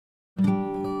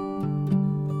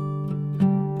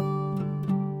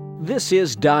This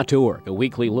is .org, a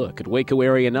weekly look at Waco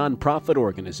area nonprofit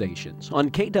organizations on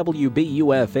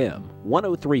KWBU-FM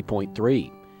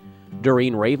 103.3.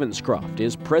 Doreen Ravenscroft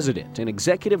is President and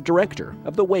Executive Director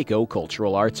of the Waco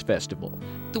Cultural Arts Festival.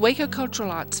 The Waco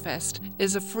Cultural Arts Fest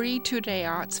is a free two-day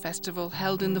arts festival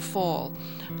held in the fall.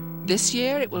 This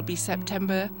year it will be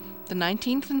September the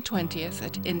 19th and 20th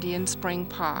at Indian Spring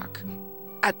Park.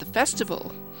 At the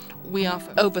festival, we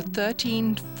offer over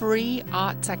 13 free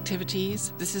arts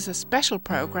activities. This is a special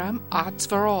program, Arts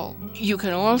for All. You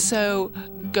can also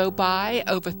go by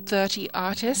over 30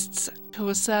 artists who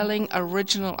are selling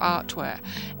original artwork,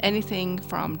 anything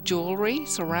from jewelry,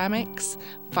 ceramics,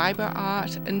 fiber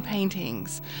art, and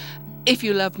paintings. If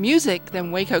you love music, then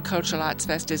Waco Cultural Arts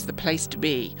Fest is the place to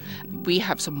be. We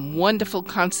have some wonderful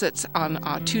concerts on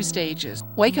our two stages.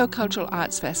 Waco Cultural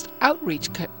Arts Fest outreach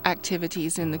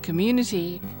activities in the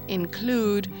community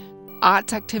include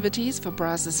arts activities for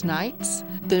Brazos Nights,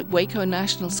 the Waco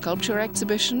National Sculpture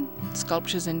Exhibition,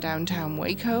 Sculptures in Downtown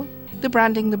Waco, the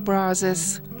Branding the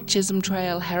Brazos Chisholm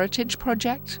Trail Heritage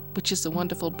Project, which is the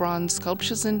wonderful bronze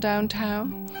sculptures in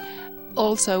downtown.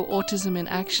 Also, Autism in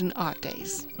Action Art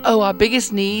Days. Our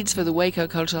biggest needs for the Waco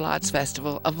Cultural Arts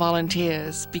Festival are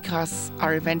volunteers because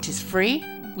our event is free.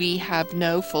 We have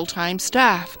no full-time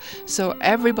staff, so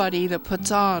everybody that puts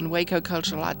on Waco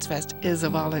Cultural Arts Fest is a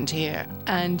volunteer.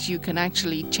 And you can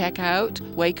actually check out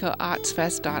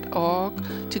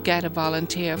wacoartsfest.org to get a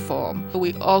volunteer form.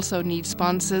 We also need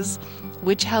sponsors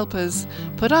which help us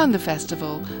put on the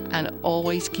festival and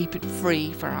always keep it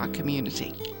free for our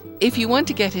community. If you want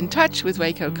to get in touch with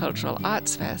Waco Cultural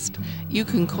Arts Fest, you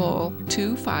can call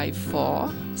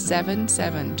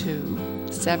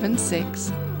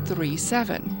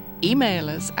 254-772-7637. Email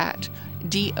us at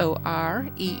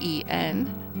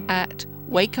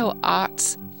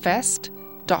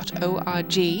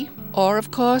doreen@wacoartsfest.org, or of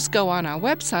course go on our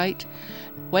website,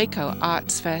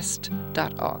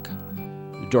 wacoartsfest.org.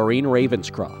 Doreen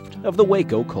Ravenscroft of the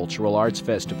Waco Cultural Arts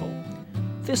Festival.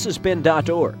 This has been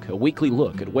 .org, a weekly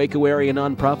look at Waco area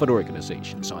nonprofit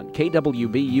organizations on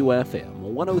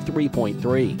KWBU-FM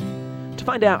 103.3. To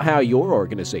find out how your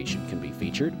organization can be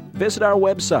featured, visit our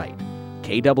website,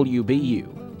 kwbu.org.